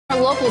Our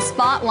local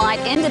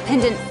spotlight,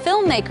 independent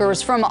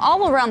filmmakers from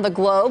all around the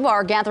globe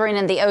are gathering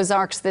in the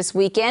Ozarks this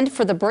weekend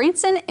for the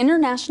Branson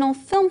International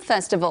Film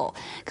Festival.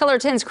 Color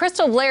 10's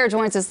Crystal Blair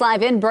joins us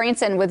live in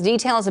Branson with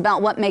details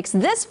about what makes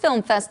this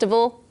film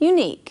festival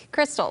unique.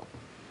 Crystal.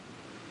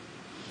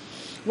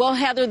 Well,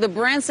 Heather, the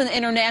Branson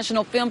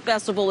International Film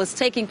Festival is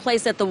taking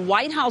place at the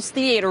White House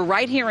Theater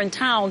right here in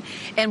town.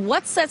 And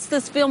what sets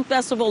this film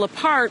festival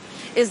apart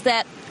is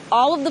that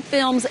all of the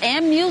films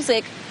and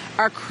music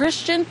are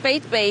Christian,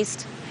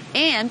 faith-based,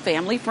 and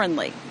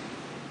family-friendly.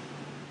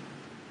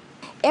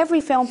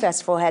 Every film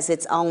festival has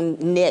its own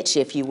niche,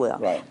 if you will.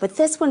 Right. But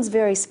this one's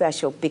very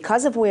special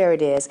because of where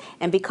it is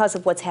and because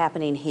of what's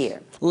happening here.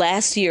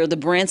 Last year, the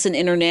Branson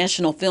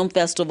International Film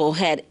Festival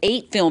had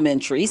 8 film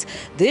entries.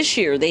 This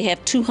year, they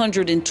have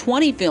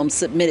 220 films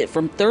submitted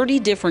from 30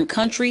 different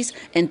countries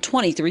and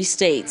 23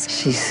 states.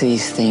 She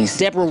sees things.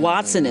 Deborah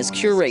Watson is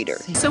curator.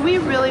 So we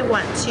really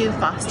want to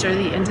foster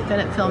the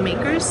independent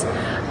filmmakers,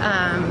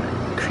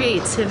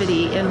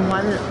 creativity in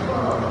one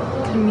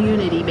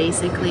community,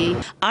 basically.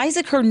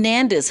 Isaac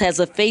Hernandez has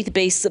a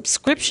faith-based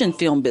subscription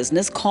film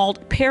business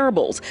called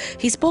Parables.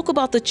 He spoke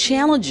about the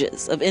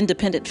challenges of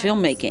independent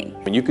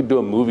filmmaking. When you could do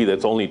a movie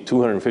that's only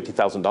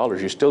 $250,000,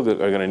 you're still are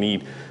going to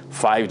need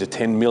 $5 to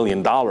 $10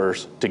 million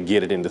to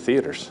get it into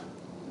theaters.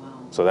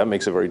 So that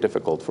makes it very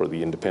difficult for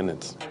the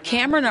independents.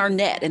 Cameron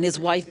Arnett and his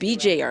wife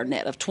BJ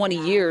Arnett of 20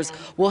 years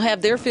will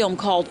have their film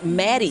called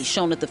Maddie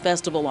shown at the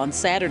festival on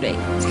Saturday.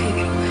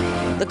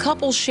 The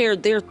couple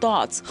shared their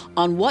thoughts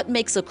on what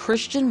makes a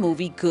Christian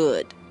movie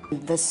good.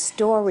 The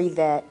story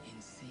that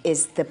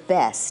is the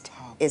best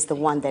is the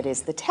one that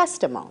is the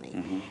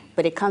testimony.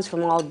 But it comes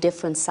from all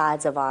different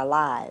sides of our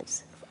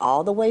lives,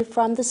 all the way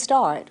from the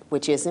start,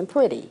 which isn't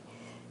pretty,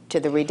 to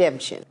the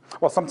redemption.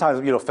 Well, sometimes,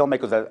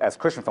 filmmakers, as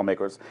Christian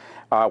filmmakers,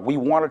 we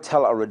want to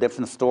tell a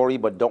redemption story,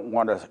 but don't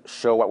want to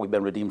show what we've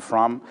been redeemed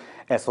from.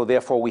 And so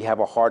therefore, we have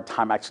a hard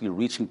time actually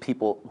reaching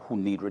people who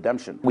need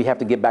redemption. We have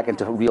to get back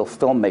into real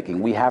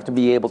filmmaking. We have to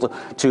be able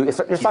to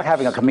it's like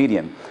having a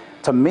comedian.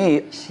 To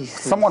me,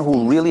 someone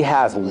who really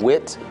has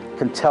wit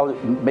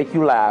can make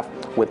you laugh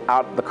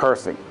without the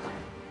cursing.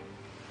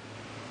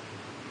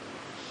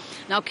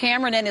 Now,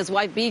 Cameron and his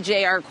wife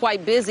BJ are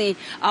quite busy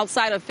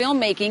outside of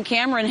filmmaking.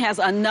 Cameron has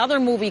another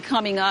movie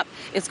coming up.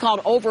 It's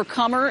called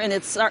Overcomer, and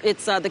it's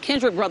the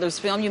Kendrick brothers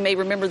film. You may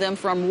remember them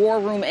from War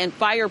Room and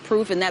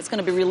Fireproof, and that's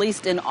going to be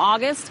released in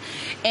August.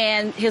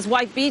 And his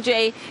wife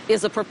BJ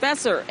is a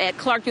professor at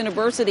Clark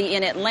University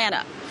in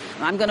Atlanta.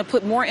 I'm going to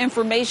put more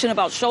information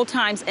about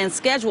showtimes and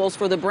schedules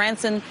for the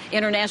Branson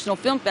International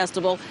Film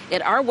Festival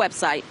at our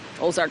website,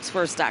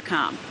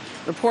 ozarksfirst.com.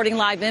 Reporting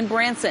live in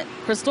Branson,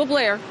 Crystal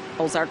Blair,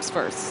 Ozarks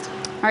First.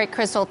 All right,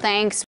 Crystal, thanks.